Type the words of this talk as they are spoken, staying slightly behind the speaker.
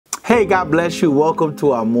Hey, God bless you. Welcome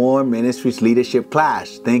to our More Ministries Leadership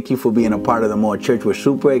class. Thank you for being a part of the More Church. We're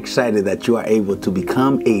super excited that you are able to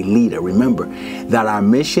become a leader. Remember that our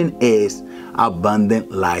mission is abundant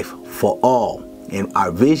life for all. And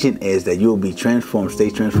our vision is that you will be transformed, stay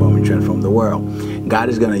transformed, and transform the world. God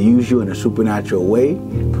is going to use you in a supernatural way.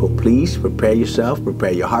 So please prepare yourself,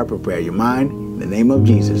 prepare your heart, prepare your mind in the name of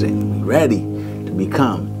Jesus, and be ready to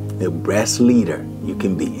become the best leader you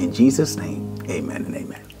can be. In Jesus' name, amen and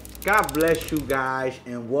amen. God bless you guys,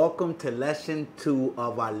 and welcome to lesson 2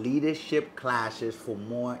 of our leadership classes for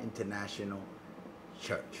More International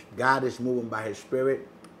Church. God is moving by his spirit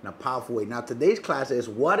in a powerful way. Now today's class is,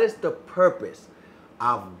 what is the purpose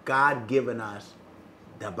of God giving us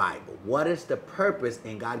the Bible? What is the purpose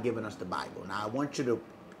in God giving us the Bible? Now I want you to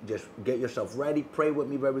just get yourself ready. Pray with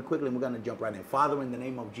me very quickly, and we're going to jump right in. Father, in the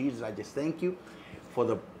name of Jesus, I just thank you for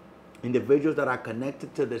the individuals that are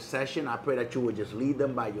connected to this session. I pray that you would just lead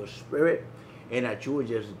them by your spirit, and that you would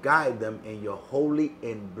just guide them in your holy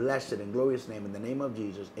and blessed and glorious name. In the name of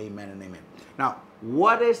Jesus, amen and amen. Now,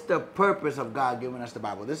 what is the purpose of God giving us the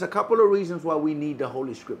Bible? There's a couple of reasons why we need the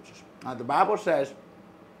Holy Scriptures. Now, the Bible says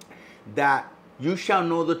that you shall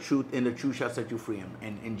know the truth, and the truth shall set you free.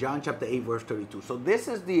 In John chapter 8, verse 32. So this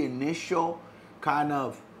is the initial kind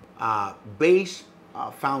of base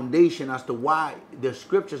foundation as to why the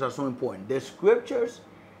scriptures are so important. The scriptures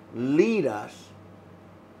lead us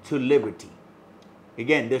to liberty.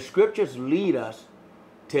 Again, the scriptures lead us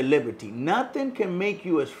to liberty. Nothing can make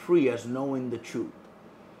you as free as knowing the truth.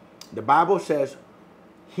 The Bible says,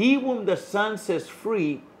 he whom the Son sets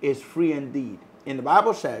free is free indeed. And the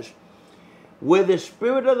Bible says, where the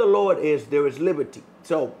Spirit of the Lord is, there is liberty.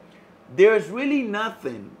 So there's really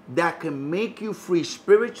nothing that can make you free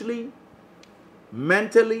spiritually,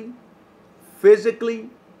 mentally, physically,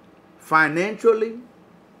 financially,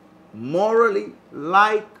 morally,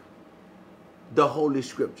 like the Holy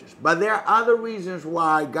Scriptures. But there are other reasons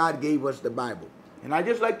why God gave us the Bible. And I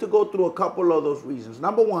just like to go through a couple of those reasons.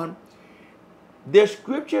 Number one, the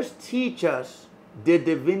Scriptures teach us the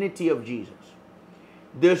divinity of Jesus.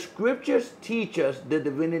 The Scriptures teach us the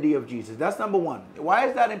divinity of Jesus. That's number one. Why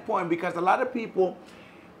is that important? Because a lot of people,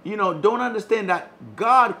 don't understand that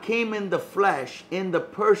God came in the flesh in the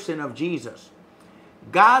person of Jesus.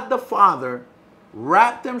 God the Father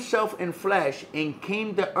wrapped himself in flesh and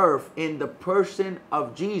came to earth in the person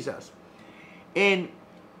of Jesus. And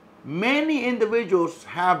many individuals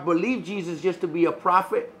have believed Jesus just to be a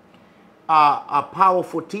prophet, a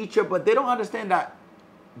powerful teacher, but they don't understand that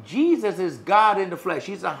Jesus is God in the flesh.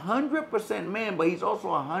 He's 100% man, but he's also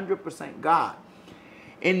 100% God.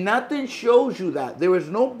 And nothing shows you that. There is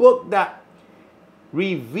no book that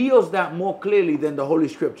reveals that more clearly than the Holy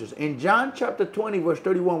Scriptures. In John chapter 20, verse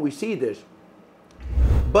 31, we see this.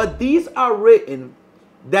 But these are written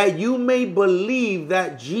that you may believe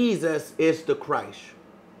that Jesus is the Christ,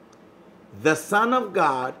 the Son of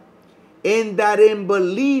God, and that in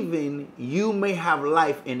believing you may have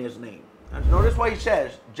life in his name. And notice what he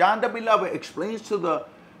says. John the Beloved explains to the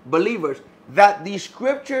believers that these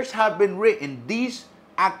scriptures have been written, these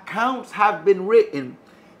accounts have been written,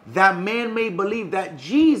 that man may believe that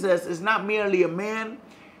Jesus is not merely a man,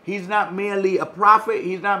 he's not merely a prophet,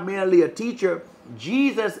 he's not merely a teacher.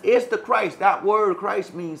 Jesus is the Christ. That word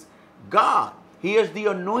Christ means God. He is the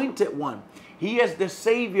anointed one. He is the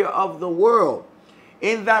Savior of the world.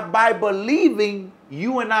 In that by believing,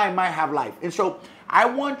 you and I might have life. And so I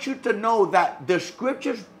want you to know that the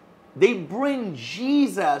scriptures, they bring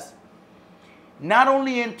Jesus not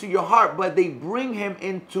only into your heart, but they bring him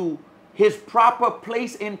into his proper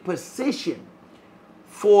place and position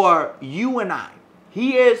for you and I.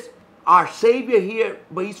 He is our Savior here,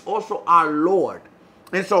 but he's also our Lord.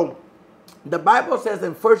 And so the Bible says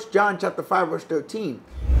in 1 John chapter 5, verse 13,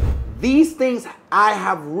 these things I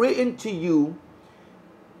have written to you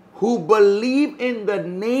who believe in the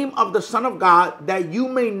name of the Son of God, that you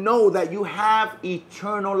may know that you have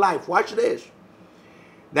eternal life. Watch this.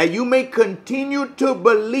 That you may continue to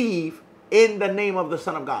believe in the name of the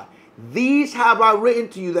Son of God. These have I written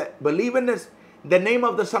to you that believe in this, the name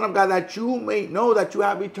of the Son of God, that you may know that you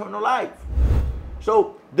have eternal life.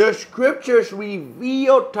 So the scriptures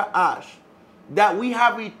reveal to us that we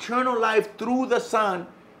have eternal life through the Son,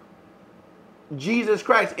 Jesus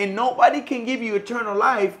Christ. And nobody can give you eternal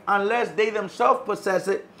life unless they themselves possess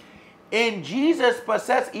it. And Jesus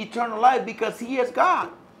possessed eternal life because he is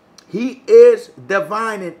God. He is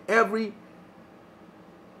divine in every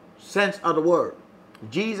sense of the word.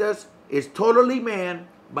 Jesus is totally man,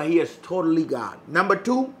 but he is totally God. Number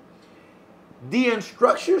two, the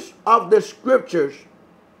instructions of the scriptures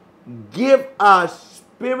give us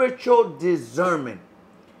spiritual discernment.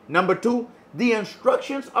 Number two, the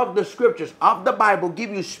instructions of the scriptures of the Bible give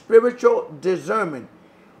you spiritual discernment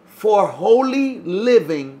for holy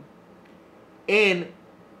living and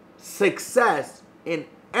success in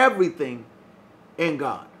everything in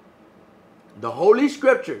God. The Holy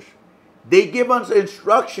Scriptures, they give us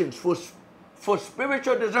instructions for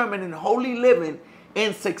spiritual discernment and holy living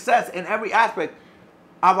and success in every aspect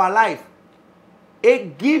of our life.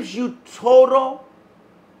 It gives you total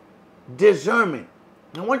discernment.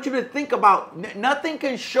 I want you to think about, nothing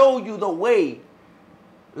can show you the way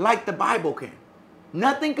like the Bible can.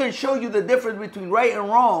 Nothing can show you the difference between right and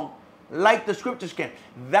wrong like the scriptures can.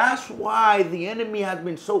 That's why the enemy has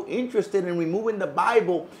been so interested in removing the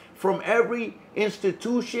Bible from every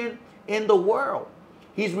institution in the world.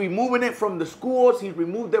 He's removing it from the schools. He's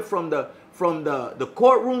removed it from the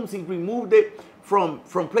courtrooms. He's removed it from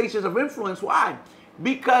places of influence. Why?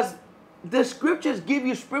 Because the scriptures give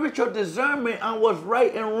you spiritual discernment on what's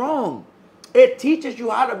right and wrong. It teaches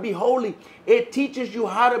you how to be holy. It teaches you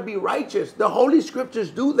how to be righteous. The Holy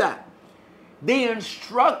Scriptures do that. They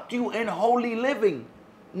instruct you in holy living.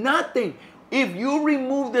 Nothing. If you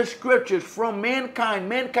remove the scriptures from mankind,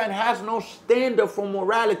 mankind has no standard for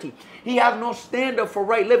morality. He has no standard for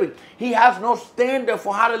right living. He has no standard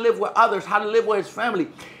for how to live with others, how to live with his family.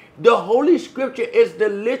 The Holy Scripture is the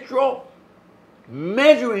literal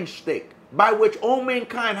measuring stick by which all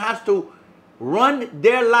mankind has to run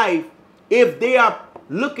their life if they are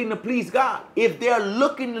looking to please God, if they are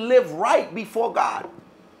looking to live right before God.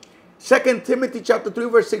 2 Timothy chapter 3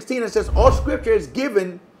 verse 16, it says, all scripture is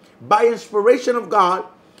given by inspiration of God.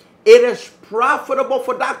 It is profitable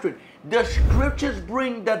for doctrine. The scriptures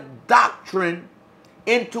bring the doctrine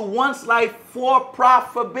into one's life for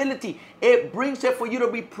profitability. It brings it for you to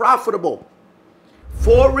be profitable.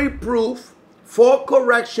 For reproof, for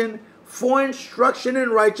correction, for instruction in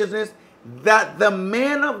righteousness, that the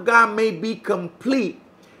man of God may be complete,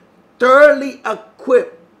 thoroughly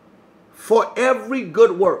equipped for every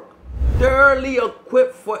good work. Thoroughly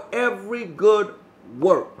equipped for every good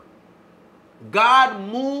work. God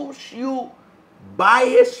moves you by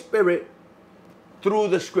his Spirit through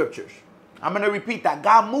the scriptures. I'm going to repeat that.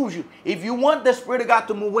 God moves you. If you want the Spirit of God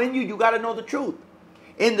to move in you, you got to know the truth.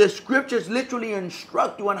 And the scriptures literally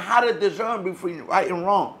instruct you on how to discern between right and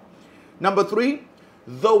wrong. Number three,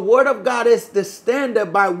 the word of God is the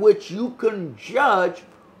standard by which you can judge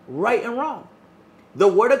right and wrong. The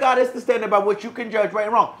word of God is the standard by which you can judge right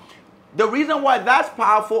and wrong. The reason why that's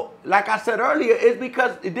powerful, like I said earlier, is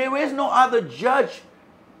because there is no other judge.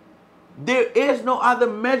 There is no other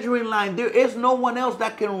measuring line. There is no one else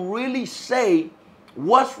that can really say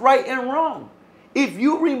what's right and wrong. If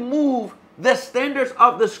you remove the standards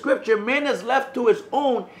of the scripture, man is left to his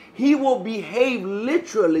own. He will behave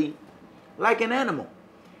literally like an animal.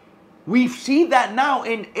 We see that now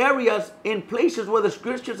in areas, in places where the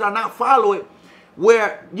scriptures are not followed,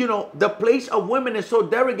 where, you know, the place of women is so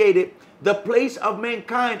degraded, the place of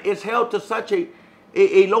mankind is held to such a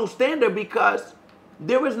low standard because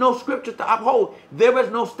there is no scripture to uphold. There is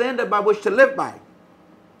no standard by which to live by.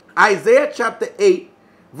 Isaiah chapter 8,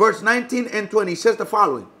 verse 19 and 20 says the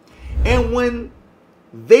following. And when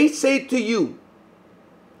they say to you,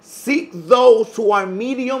 seek those who are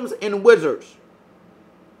mediums and wizards,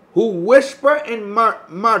 who whisper and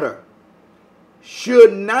murder,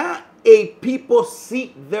 should not a people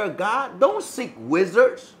seek their God? Don't seek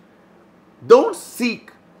wizards. Don't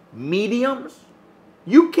seek mediums.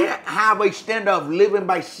 You can't have a standard of living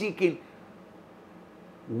by seeking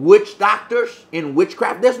witch doctors and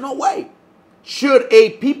witchcraft. There's no way. Should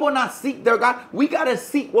a people not seek their God? We got to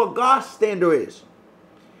seek what God's standard is.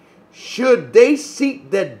 Should they seek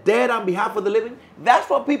the dead on behalf of the living? That's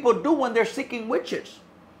what people do when they're seeking witches.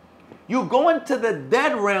 You go into the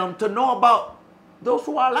dead realm to know about those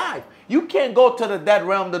who are alive. You can't go to the dead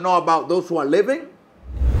realm to know about those who are living.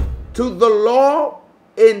 To the law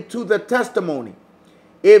and to the testimony.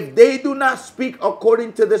 If they do not speak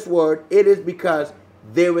according to this word, it is because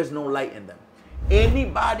there is no light in them.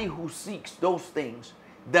 Anybody who seeks those things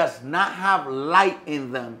does not have light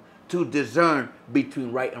in them to discern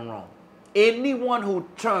between right and wrong. Anyone who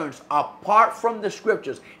turns apart from the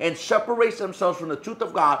scriptures and separates themselves from the truth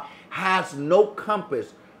of God has no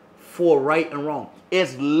compass for right and wrong.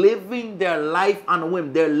 Is living their life on a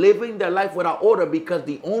whim. They're living their life without order, because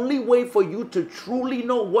the only way for you to truly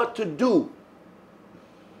know what to do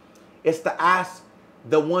is to ask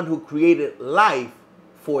the one who created life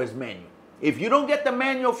for his manual. If you don't get the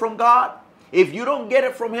manual from God, if you don't get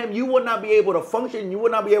it from him, you will not be able to function. You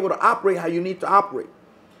will not be able to operate how you need to operate.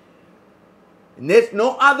 And there's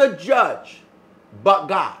no other judge but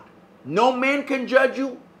God. No man can judge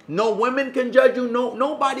you. No women can judge you. No,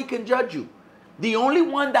 nobody can judge you. The only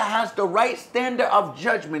one that has the right standard of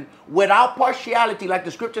judgment without partiality, like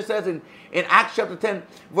the scripture says in Acts chapter 10,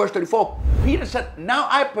 verse 34, Peter said, now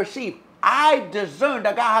I perceive, I discern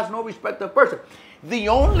that God has no respect of person. The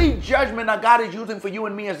only judgment that God is using for you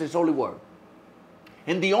and me is His holy word.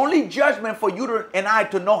 And the only judgment for you and I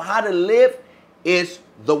to know how to live is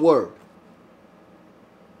the word.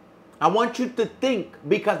 I want you to think,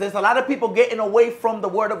 because there's a lot of people getting away from the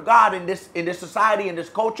word of God in this society, in this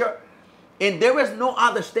culture. And there is no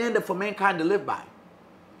other standard for mankind to live by.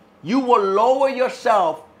 You will lower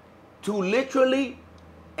yourself to literally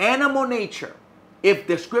animal nature if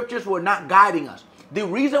the scriptures were not guiding us. The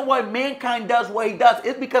reason why mankind does what he does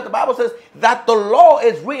is because the Bible says that the law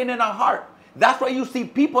is written in our heart. That's why you see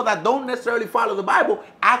people that don't necessarily follow the Bible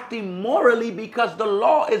acting morally, because the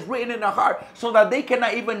law is written in their heart so that they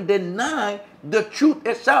cannot even deny the truth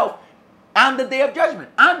itself on the day of judgment.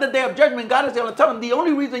 On the day of judgment, God is going to tell them the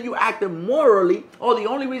only reason you acted morally or the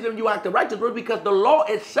only reason you acted righteous was because the law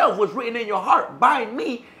itself was written in your heart by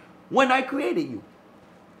me when I created you.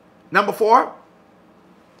 Number 4,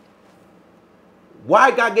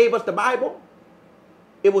 why God gave us the Bible?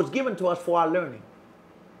 It was given to us for our learning.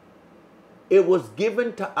 It was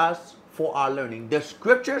given to us for our learning. The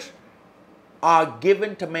scriptures are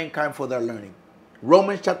given to mankind for their learning.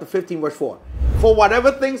 Romans chapter 15, verse 4. For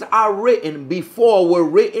whatever things are written before were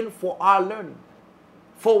written for our learning.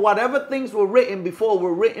 For whatever things were written before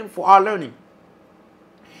were written for our learning.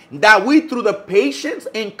 That we through the patience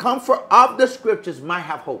and comfort of the scriptures might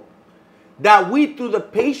have hope. That we through the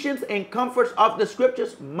patience and comforts of the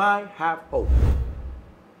scriptures might have hope.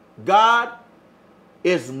 God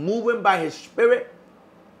is moving by His Spirit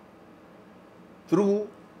through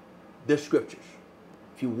the scriptures.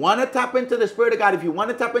 If you want to tap into the Spirit of God, if you want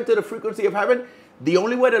to tap into the frequency of heaven, the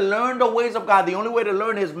only way to learn the ways of God, the only way to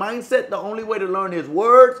learn His mindset, the only way to learn His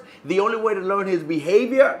words, the only way to learn His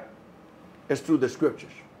behavior is through the scriptures.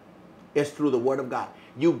 It's through the Word of God.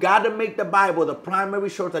 You got to make the Bible the primary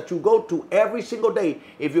source that you go to every single day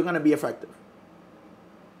if you're going to be effective.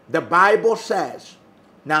 The Bible says,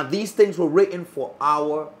 now these things were written for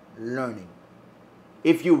our learning.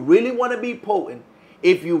 If you really want to be potent,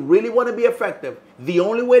 if you really want to be effective, the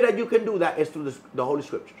only way that you can do that is through the Holy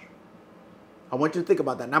Scriptures. I want you to think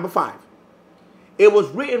about that. Number 5. It was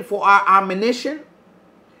written for our admonition,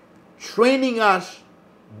 training us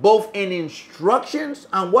both in instructions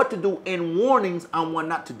on what to do and warnings on what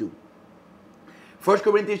not to do. 1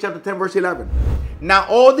 Corinthians chapter 10, verse 11. Now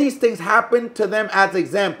all these things happened to them as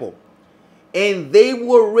example, and they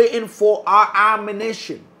were written for our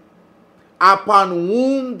admonition, upon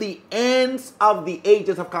whom the ends of the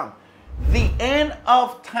ages have come. The end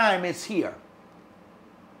of time is here.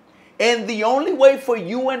 And the only way for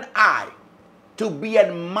you and I to be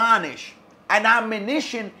admonished, an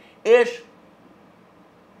admonition is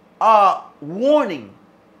a warning.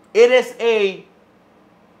 It's a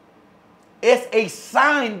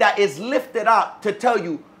sign that is lifted up to tell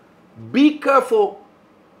you, be careful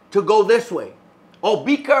to go this way, or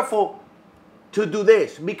be careful to do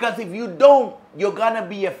this, because if you don't, you're gonna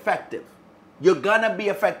be effective. You're gonna be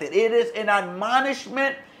affected. It is an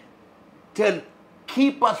admonishment to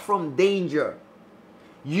keep us from danger.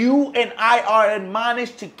 You and I are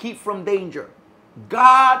admonished to keep from danger.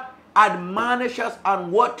 God admonishes us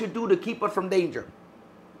on what to do to keep us from danger.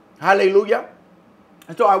 Hallelujah.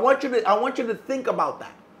 And so I want you to think about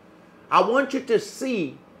that. I want you to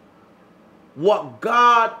see what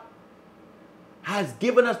God has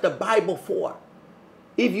given us the Bible for.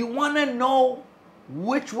 If you want to know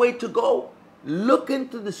which way to go, look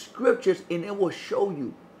into the scriptures and it will show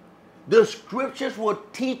you. The scriptures will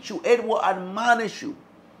teach you. It will admonish you.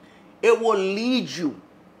 It will lead you.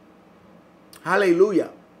 Hallelujah.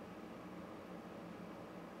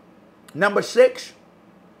 Number 6,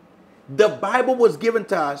 the Bible was given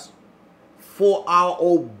to us for our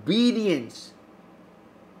obedience.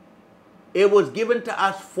 It was given to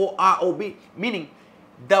us for our obedience. Meaning,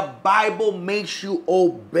 the Bible makes you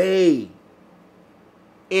obey.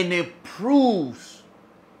 And it proves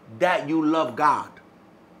that you love God.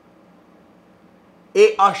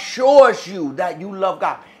 It assures you that you love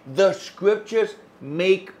God. The scriptures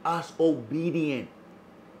make us obedient.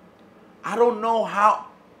 I don't know how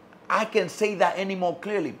I can say that any more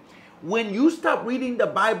clearly. When you stop reading the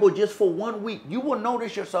Bible just for 1 week, you will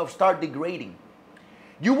notice yourself start degrading.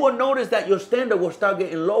 You will notice that your standard will start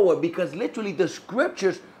getting lower, because literally the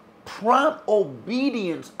scriptures prompt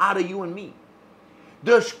obedience out of you and me.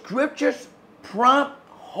 The scriptures prompt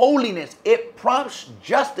holiness. It prompts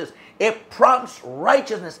justice. It prompts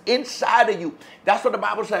righteousness inside of you. That's what the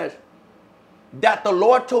Bible says. that the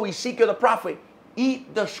Lord told Ezekiel the prophet,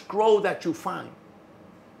 eat the scroll that you find.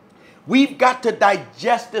 We've got to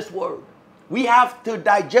digest this word. We have to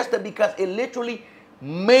digest it because it literally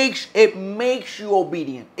makes you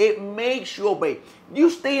obedient. It makes you obey. You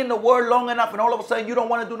stay in the word long enough and all of a sudden you don't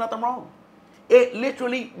want to do nothing wrong. It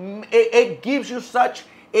literally, it gives you such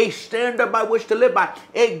a standard by which to live by.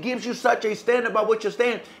 It gives you such a standard by which to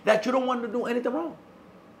stand that you don't want to do anything wrong.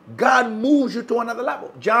 God moves you to another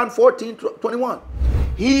level. John 14:21.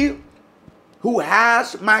 He who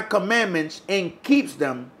has my commandments and keeps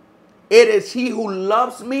them, it is he who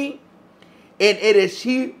loves me, and it is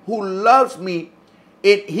he who loves me.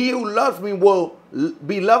 He who loves me will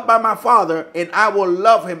be loved by my Father, and I will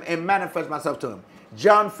love him and manifest myself to him.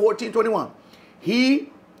 John 14:21. He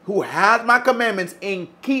who has my commandments and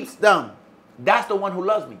keeps them, that's the one who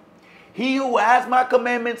loves me. He who has my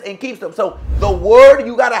commandments and keeps them. So the word,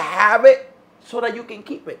 you got to have it so that you can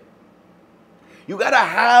keep it. You got to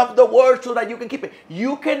have the word so that you can keep it.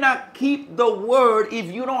 You cannot keep the word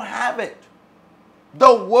if you don't have it.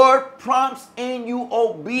 The word prompts in you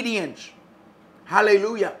obedience.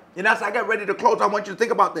 Hallelujah. And as I get ready to close, I want you to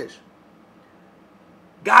think about this.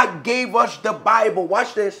 God gave us the Bible.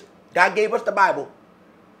 Watch this. God gave us the Bible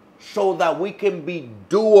so that we can be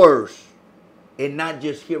doers and not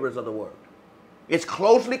just hearers of the word. It's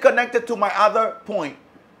closely connected to my other point.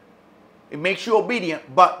 It makes you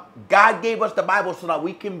obedient, but God gave us the Bible so that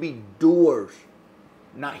we can be doers,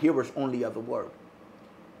 not hearers only of the word.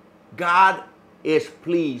 God is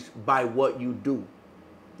pleased by what you do.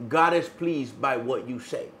 God is pleased by what you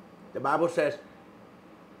say. The Bible says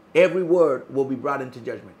every word will be brought into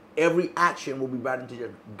judgment. Every action will be brought into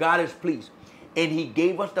judgment. God is pleased. And he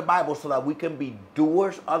gave us the Bible so that we can be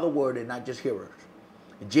doers of the word and not just hearers.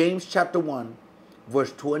 James chapter 1,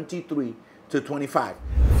 verse 23 to 25.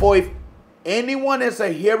 For if anyone is a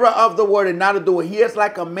hearer of the word and not a doer, he is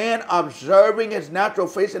like a man observing his natural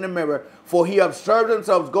face in the mirror. For he observes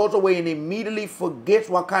himself, goes away, and immediately forgets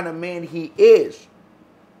what kind of man he is.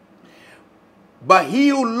 But he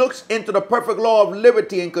who looks into the perfect law of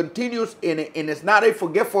liberty and continues in it, and is not a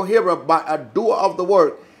forgetful hearer, but a doer of the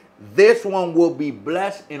word, this one will be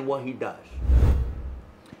blessed in what he does.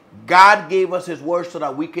 God gave us his word so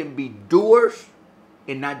that we can be doers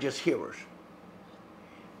and not just hearers.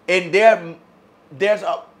 And there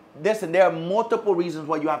are multiple reasons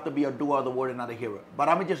why you have to be a doer of the word and not a hearer. But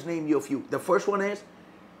I'm going to just name you a few. The first one is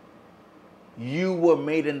you were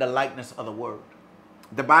made in the likeness of the word.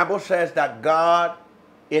 The Bible says that God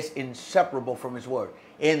is inseparable from his word.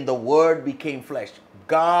 And the word became flesh.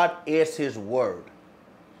 God is his word.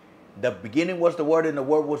 The beginning was the word, and the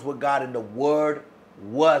word was with God, and the word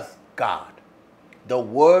was God. The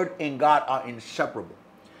word and God are inseparable.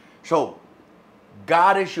 So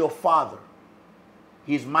God is your father.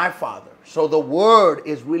 He's my father. So the word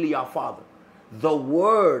is really our father. The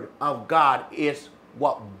word of God is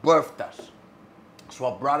what birthed us. It's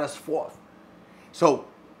what brought us forth. So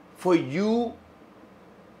for you,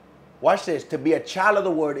 watch this, to be a child of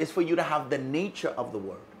the word is for you to have the nature of the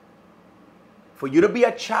word. For you to be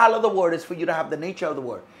a child of the word is for you to have the nature of the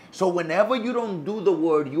word. So whenever you don't do the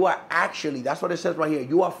word, you are actually, that's what it says right here,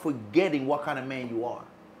 you are forgetting what kind of man you are.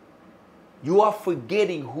 You are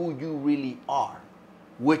forgetting who you really are,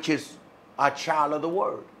 which is a child of the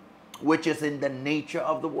word, which is in the nature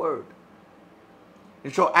of the word.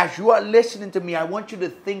 And so as you are listening to me, I want you to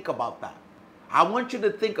think about that. I want you to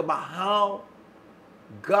think about how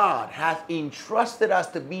God has entrusted us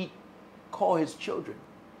to be called his children.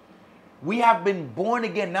 We have been born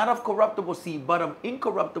again, not of corruptible seed, but of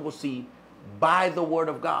incorruptible seed by the word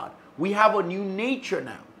of God. We have a new nature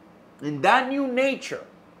now. And that new nature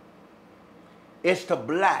is to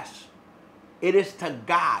bless. It is to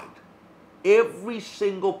guide every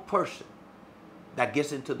single person that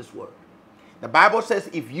gets into this word. The Bible says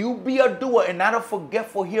if you be a doer and not a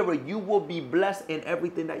forgetful hearer, you will be blessed in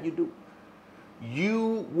everything that you do.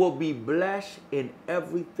 You will be blessed in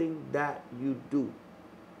everything that you do.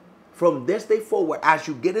 From this day forward, as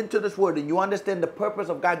you get into this word and you understand the purpose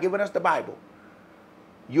of God giving us the Bible,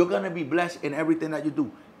 you're going to be blessed in everything that you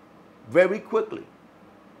do. Very quickly,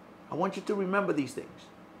 I want you to remember these things.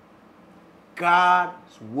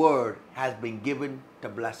 God's word has been given to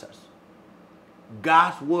bless us.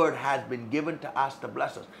 God's word has been given to us to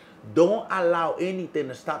bless us. Don't allow anything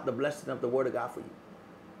to stop the blessing of the word of God for you.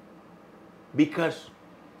 Because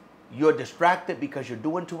you're distracted, because you're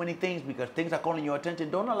doing too many things, because things are calling your attention.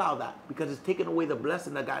 Don't allow that, because it's taking away the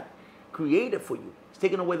blessing that God created for you. It's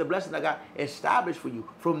taking away the blessing that God established for you.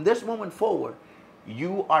 From this moment forward,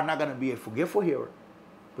 you are not going to be a forgetful hearer,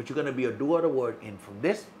 but you're going to be a doer of the word. And from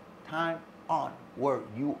this time onward.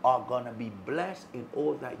 You are going to be blessed in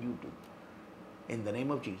all that you do. In the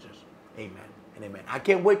name of Jesus, amen and amen. I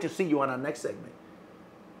can't wait to see you on our next segment.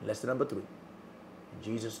 Lesson number 3. In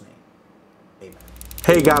Jesus' name, amen.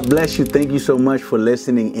 Hey, God bless you. Thank you so much for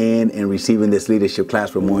listening in and receiving this leadership class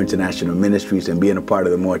for More International Ministries and being a part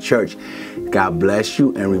of the More Church. God bless you.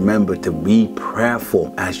 And remember to be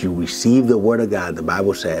prayerful as you receive the word of God. The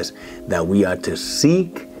Bible says that we are to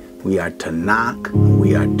seek, we are to knock,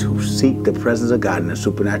 we are to seek the presence of God in a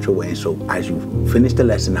supernatural way. And so as you finish the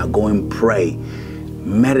lesson, now go and pray,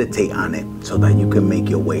 meditate on it so that you can make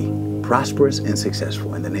your way prosperous and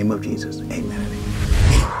successful. In the name of Jesus, amen.